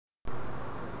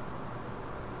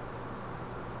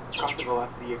Constant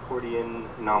velocity accordion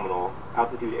nominal.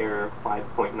 Altitude error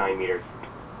 5.9 meters.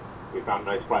 We found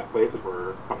a nice flat place as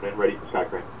we're coming in ready for sky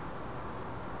crane.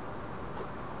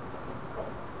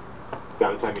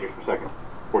 Down to 10 meters per second.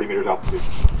 40 meters altitude.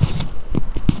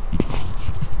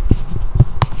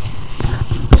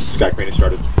 Sky crane has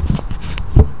started.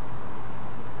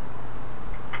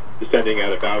 Descending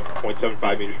at about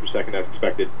 0.75 meters per second as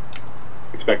expected.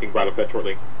 Expecting bridle fed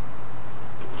shortly.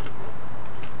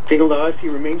 Signal to us,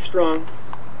 you remain strong.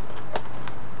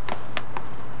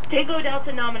 Tango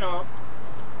Delta nominal.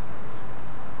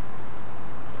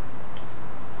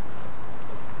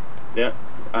 Yeah,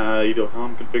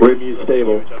 EVOCOM configured. Review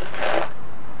stable.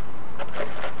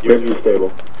 Review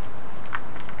stable.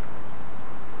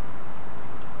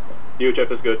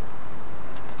 UHF is good.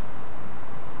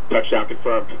 Touchdown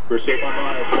confirmed. We're safe on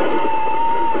Mars.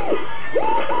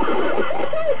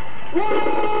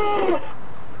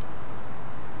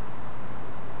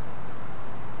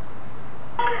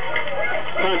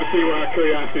 Time to see where our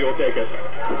curiosity will take us.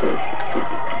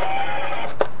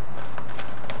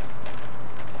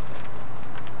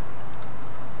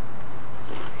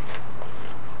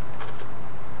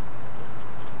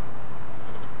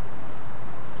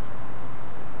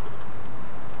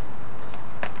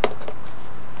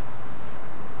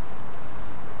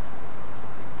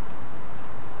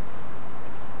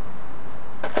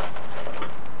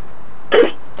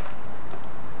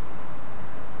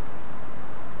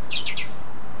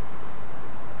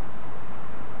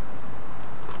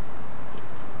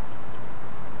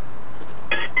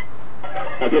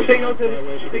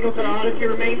 Signal to Odyssey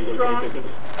remains strong.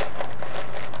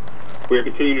 We are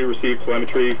continuing to receive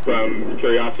telemetry from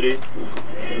Curiosity.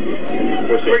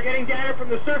 We're getting data from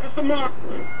the surface of Mars.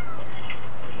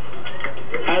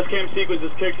 ASCAM sequence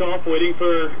is kicked off, waiting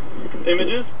for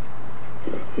images.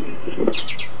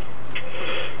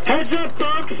 Heads up,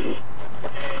 folks!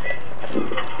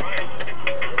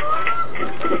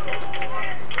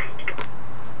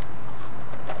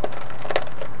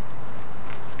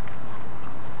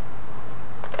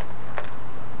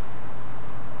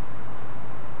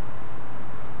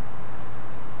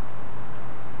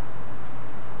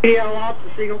 ADL off,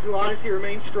 the signal to Odyssey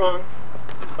remains strong.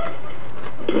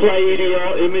 Fly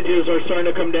ADL, images are starting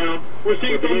to come down. We're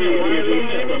seeing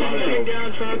thumbnails coming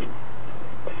down, truck.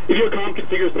 If your comm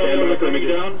configures thumbnails coming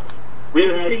down,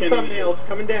 rear has Seeing thumbnails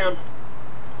coming down.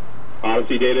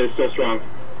 Odyssey data is still strong.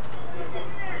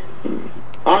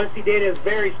 Odyssey data is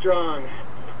very strong.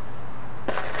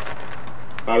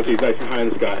 Odyssey is nice and high in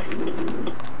the sky.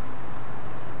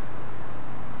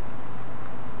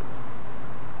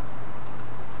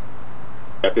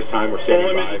 At this time, we're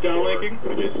standing by images downlinking.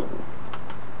 Images.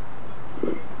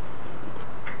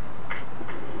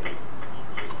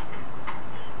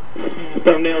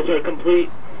 Thumbnails are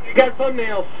complete. You got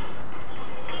thumbnails.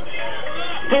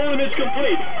 Full image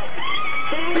complete.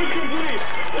 Full image complete.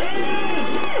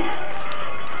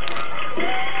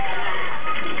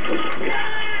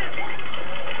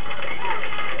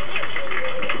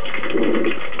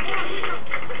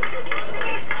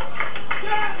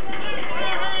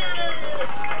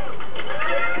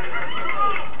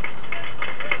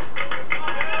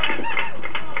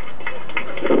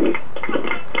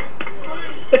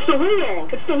 It's the wheel!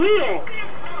 It's the wheel!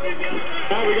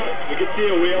 Now we can see a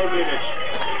wheel image.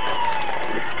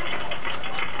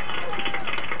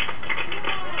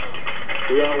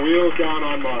 We got wheels down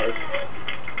on Mars.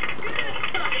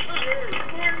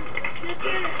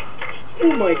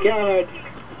 Oh my god.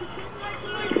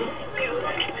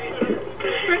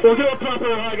 We'll do a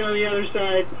proper hug on the other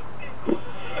side.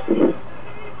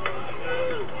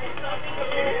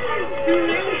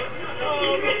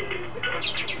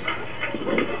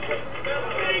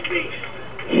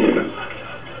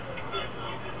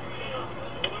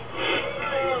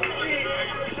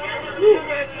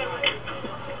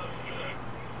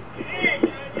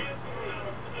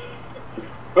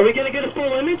 Are we gonna get a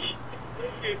full image?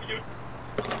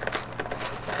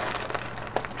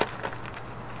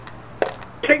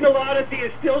 Signal Odyssey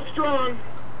is still strong.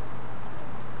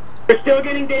 We're still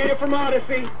getting data from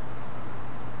Odyssey.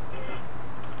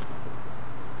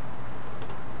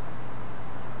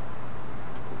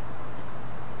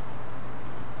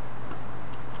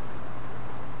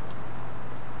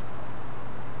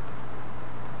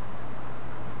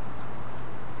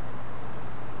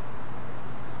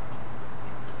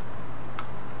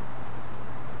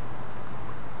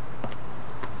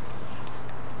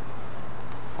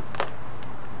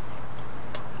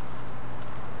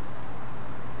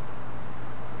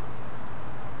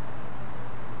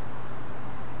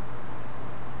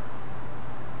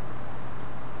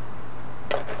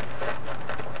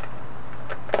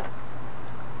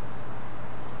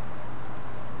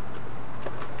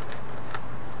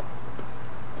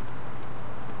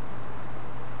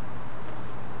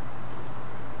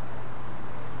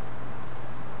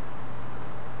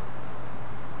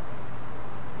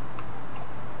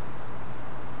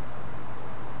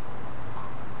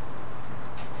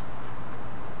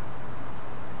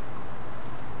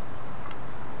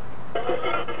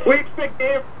 We expect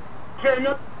data for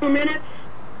another 2 minutes.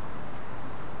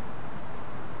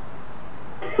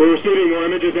 We're receiving more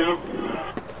images now.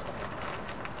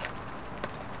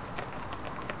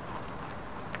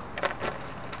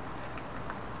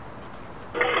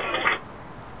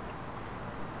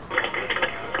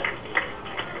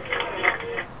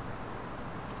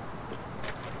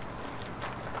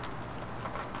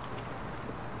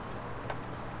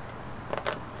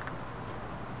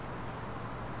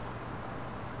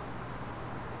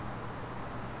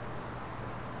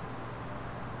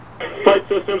 Flight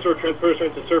systems or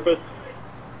transversion to surface.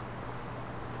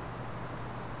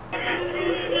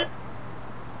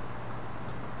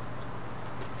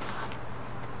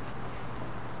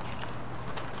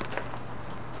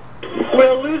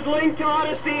 We'll lose link to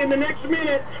Odyssey in the next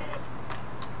minute.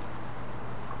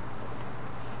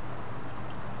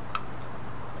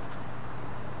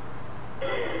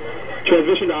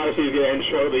 Transition to Odyssey is going to end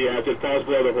shortly as it falls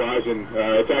below the horizon.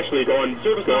 It's actually going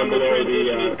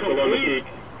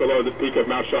below the peak of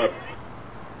Mount Sharp.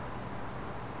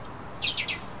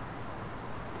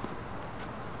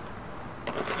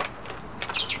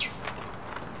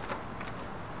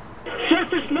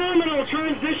 Surface nominal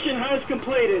transition has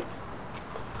completed.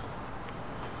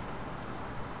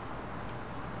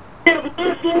 We have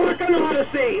lost lock on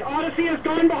Odyssey. Odyssey has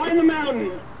gone behind the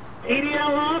mountain.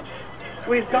 EDL ops,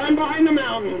 we've gone behind the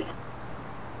mountain.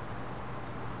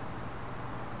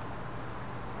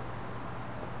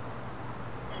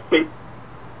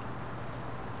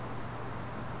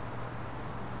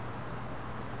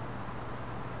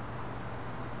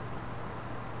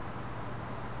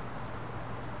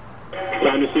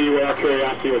 Time to see where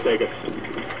curiosity will take us.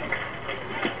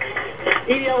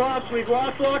 EDL ops, we've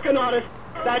lost lock on Odyssey.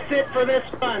 That's it for this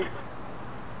run.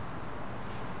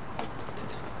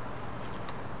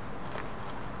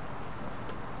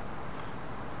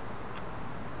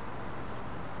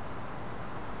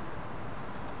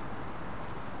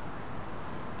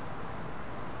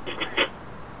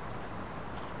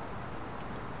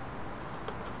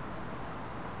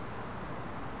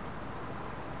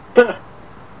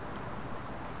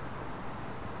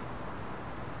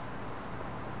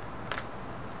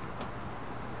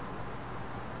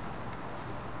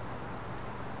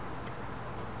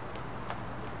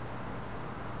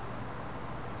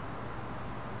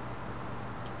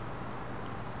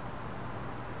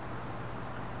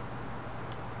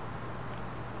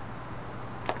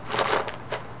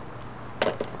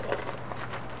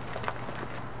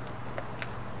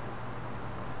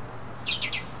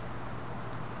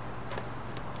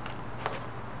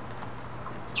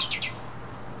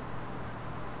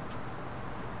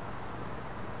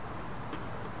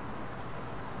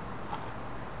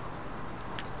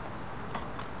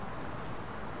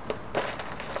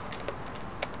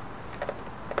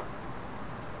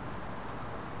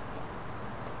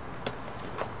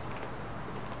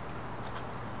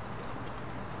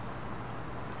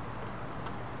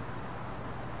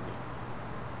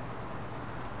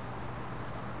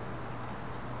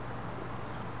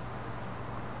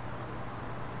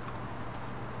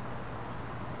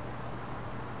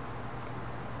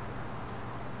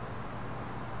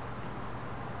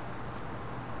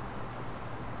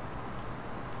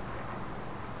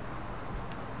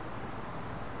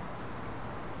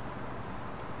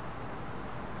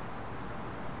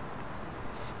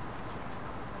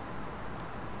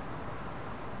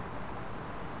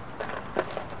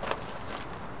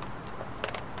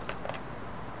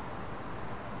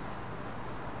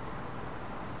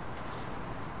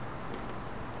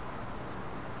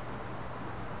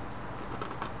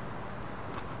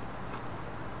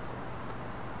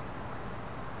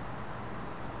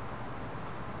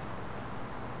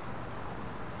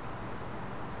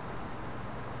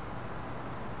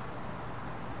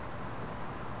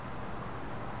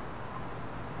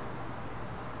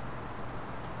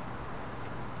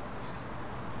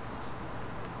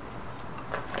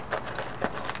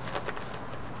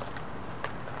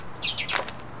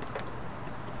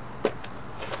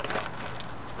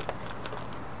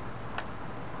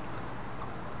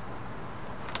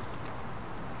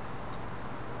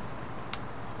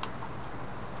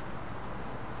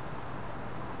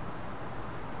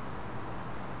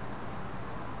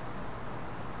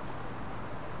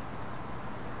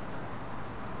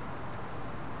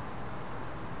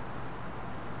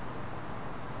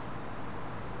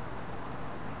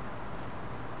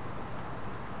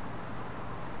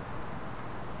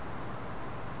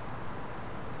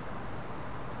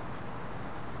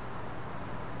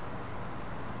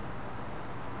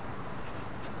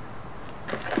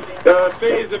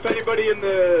 Phase, if anybody in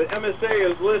the MSA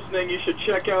is listening, you should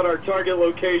check out our target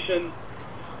location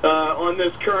On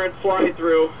this current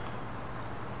fly-through.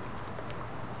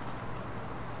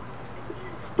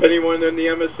 Anyone in the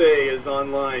MSA is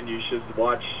online, you should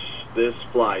watch this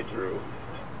fly-through.